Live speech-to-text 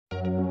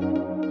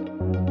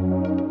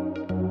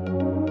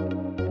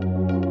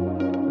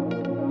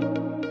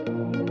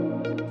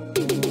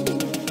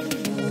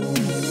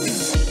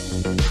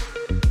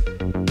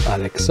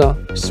Alexa,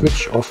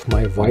 switch off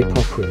my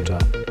Viper printer.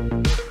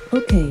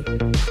 Okay.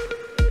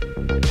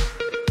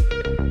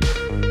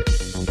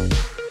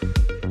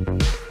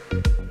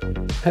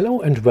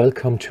 Hello and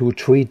welcome to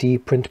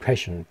 3D Print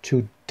Passion.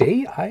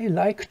 Today I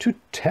like to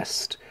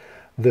test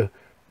the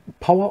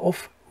power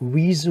of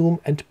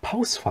resume and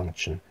pause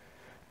function.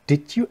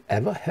 Did you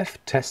ever have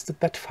tested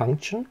that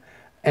function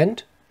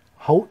and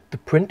how the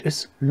print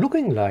is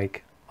looking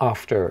like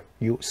after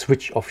you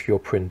switch off your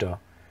printer?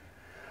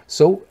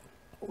 So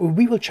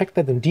we will check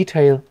that in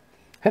detail.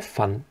 Have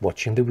fun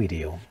watching the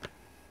video.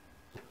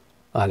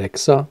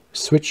 Alexa,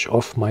 switch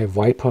off my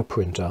Viper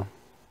printer.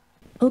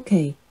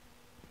 Okay.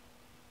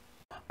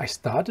 I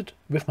started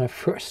with my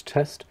first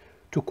test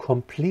to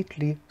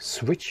completely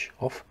switch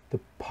off the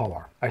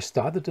power. I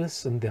started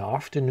this in the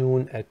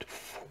afternoon at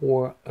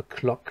 4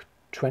 o'clock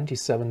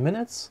 27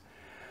 minutes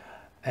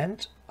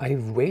and I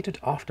waited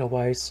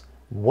afterwards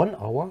 1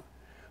 hour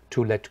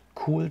to let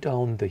cool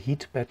down the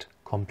heat bed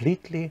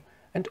completely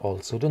and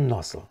also the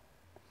nozzle.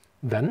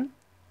 Then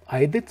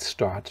I did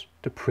start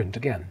the print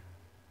again.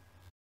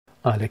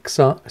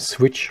 Alexa,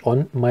 switch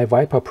on my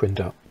Viper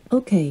printer.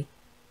 Okay.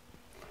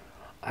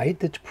 I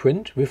did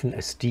print with an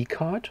SD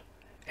card,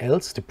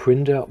 else the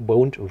printer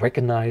won't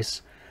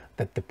recognize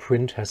that the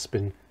print has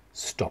been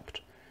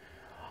stopped.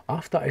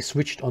 After I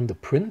switched on the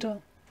printer,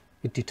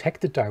 it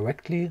detected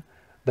directly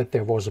that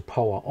there was a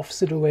power off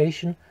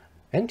situation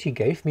and he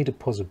gave me the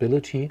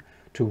possibility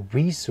to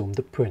resume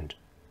the print.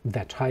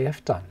 That I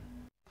have done.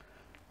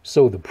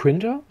 So the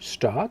printer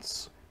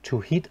starts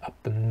to heat up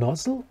the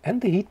nozzle and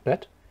the heat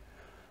bed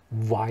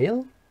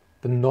while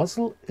the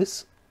nozzle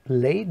is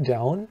laid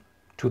down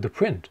to the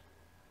print.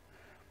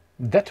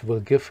 That will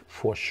give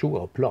for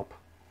sure a plop.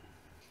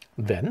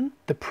 Then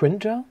the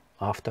printer,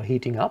 after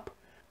heating up,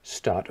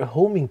 start a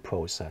homing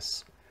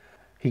process.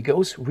 He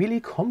goes really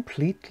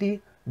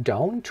completely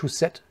down to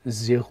set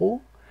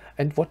 0,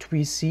 and what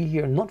we see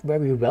here not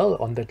very well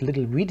on that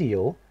little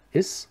video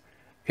is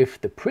if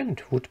the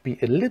print would be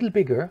a little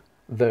bigger,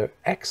 the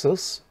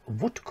axis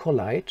would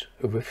collide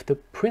with the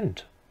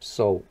print.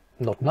 So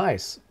not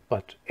nice,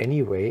 but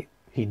anyway,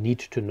 he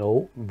needs to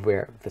know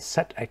where the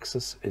set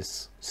axis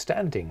is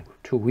standing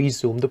to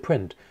resume the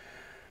print.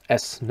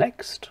 As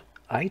next,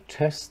 I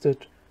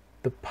tested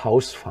the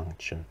pause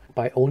function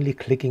by only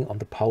clicking on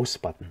the pause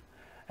button.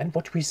 And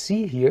what we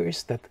see here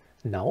is that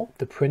now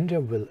the printer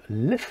will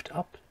lift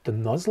up the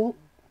nozzle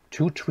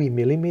 2-3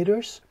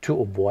 millimeters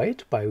to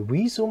avoid by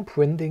resume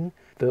printing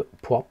the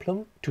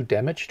problem to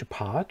damage the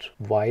part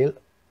while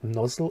the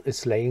nozzle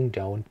is laying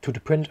down to the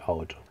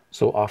printout.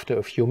 So after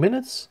a few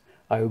minutes,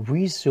 I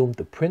resumed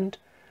the print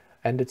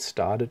and it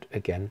started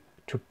again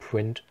to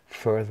print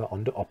further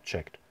on the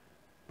object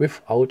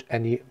without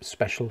any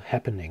special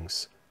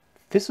happenings.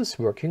 This is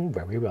working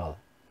very well.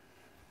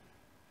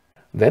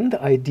 Then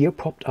the idea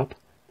popped up,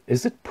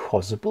 is it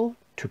possible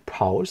to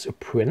pause a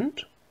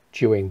print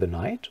during the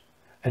night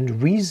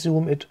and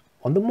resume it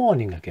on the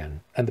morning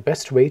again? And the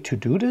best way to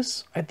do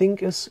this, I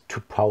think, is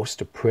to pause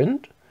the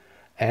print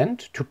and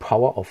to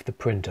power off the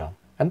printer.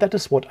 And that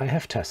is what I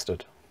have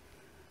tested.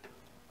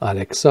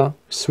 Alexa,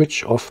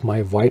 switch off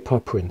my Viper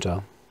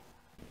printer.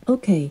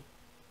 Okay.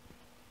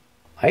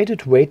 I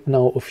did wait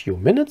now a few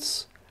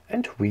minutes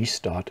and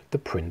restart the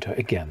printer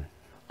again.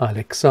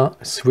 Alexa,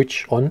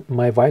 switch on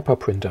my Viper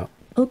printer.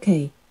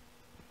 Okay.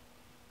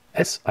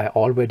 As I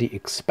already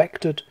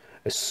expected,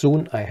 as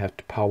soon as I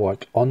had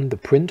powered on the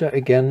printer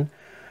again,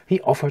 he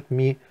offered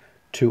me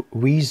to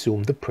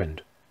resume the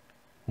print.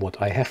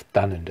 What I have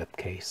done in that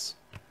case.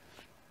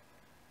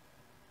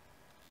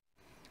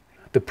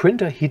 The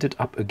printer heated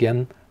up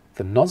again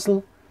the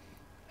nozzle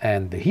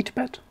and the heat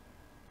bed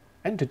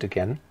and did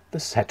again the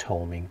set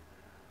homing.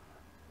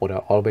 What I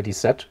already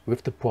said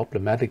with the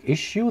problematic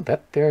issue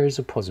that there is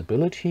a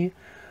possibility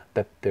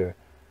that the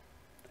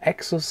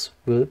axis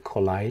will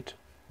collide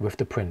with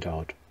the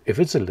printout if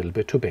it's a little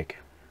bit too big.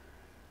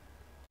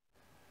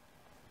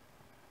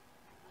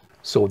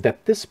 So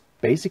that this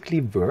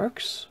basically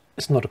works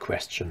is not a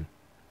question.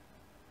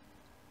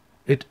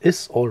 It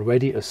is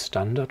already a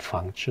standard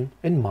function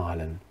in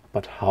Marlin,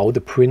 but how the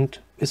print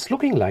is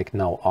looking like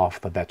now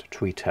after that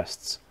 3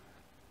 tests.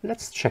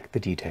 Let's check the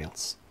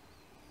details.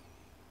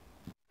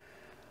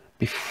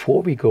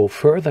 Before we go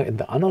further in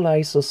the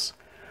analysis,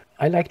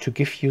 I like to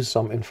give you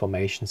some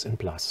informations in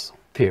Plese.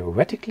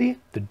 Theoretically,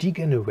 the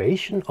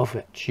degeneration of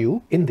a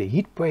tube in the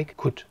heat break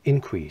could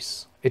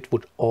increase. It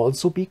would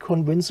also be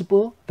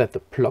conceivable that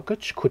the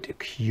blockage could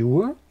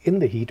occur in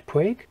the heat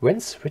break when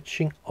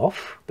switching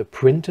off the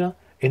printer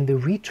in the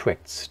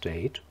retract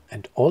state,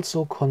 and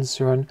also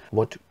concern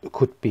what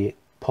could be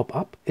pop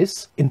up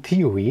is, in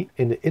theory,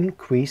 an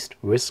increased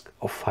risk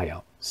of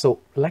fire. So,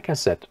 like I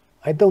said,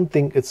 I don't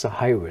think it's a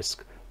high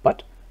risk,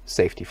 but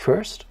safety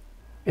first.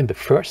 In the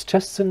first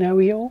test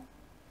scenario,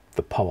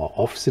 the power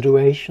off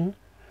situation,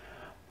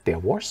 there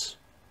was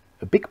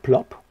a big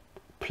plop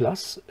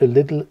plus a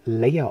little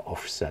layer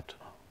offset.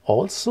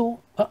 Also,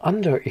 an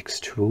under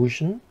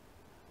extrusion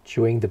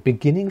during the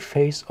beginning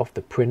phase of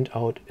the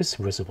printout is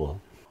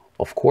visible.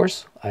 Of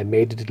course, I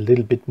made it a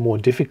little bit more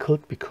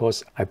difficult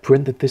because I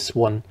printed this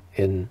one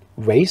in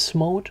race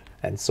mode,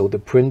 and so the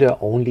printer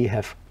only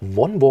have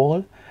one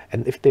wall,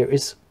 and if there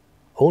is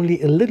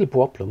only a little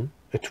problem,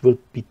 it will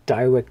be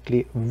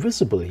directly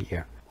visible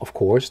here. Of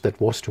course, that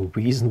was the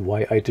reason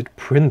why I did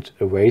print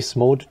a race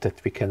mode,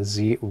 that we can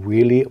see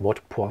really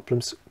what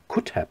problems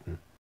could happen.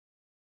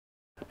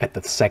 At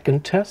the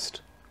second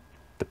test,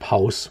 the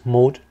pause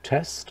mode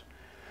test,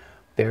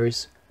 there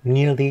is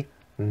nearly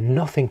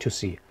nothing to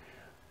see.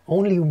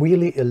 Only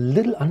really a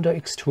little under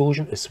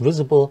extrusion is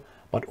visible,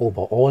 but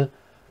overall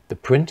the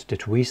print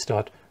did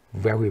restart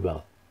very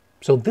well.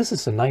 So this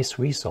is a nice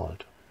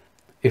result.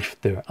 If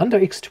the under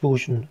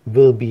extrusion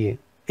will be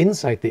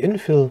inside the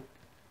infill,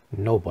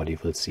 nobody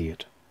will see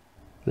it.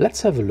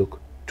 Let's have a look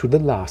to the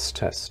last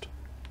test.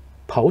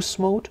 Pause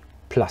mode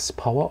plus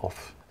power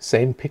off.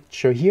 Same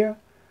picture here.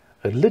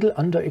 A little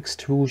under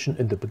extrusion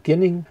in the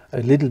beginning,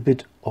 a little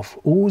bit of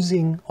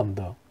oozing on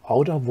the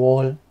outer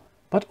wall,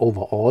 but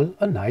overall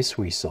a nice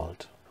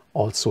result.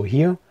 Also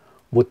here,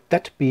 would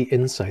that be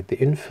inside the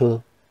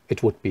infill,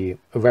 it would be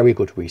a very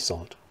good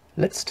result.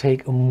 Let's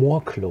take a more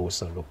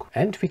closer look,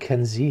 and we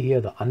can see here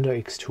the under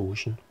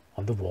extrusion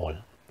on the wall.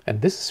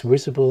 And this is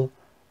visible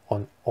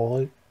on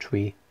all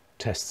 3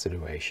 test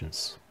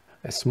situations.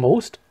 As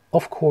most,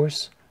 of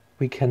course,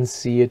 we can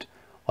see it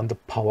on the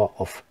power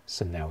off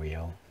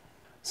scenario.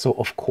 So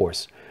of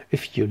course,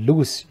 if you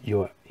lose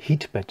your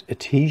heatbed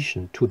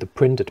adhesion to the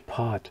printed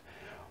part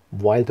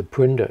while the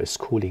printer is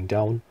cooling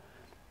down,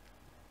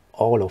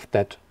 all of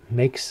that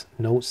makes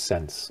no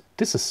sense.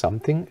 This is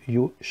something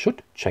you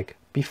should check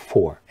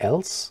before,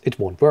 else it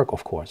won't work,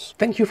 of course.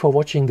 Thank you for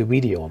watching the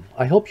video.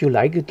 I hope you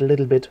like it a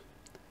little bit.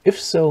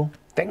 If so,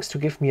 thanks to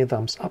give me a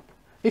thumbs up.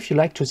 If you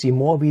like to see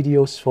more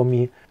videos from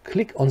me,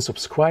 click on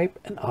subscribe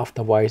and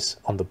afterwards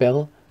on the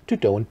bell to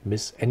don't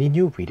miss any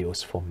new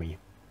videos from me.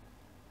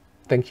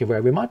 Thank you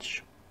very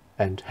much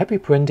and happy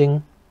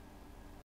printing!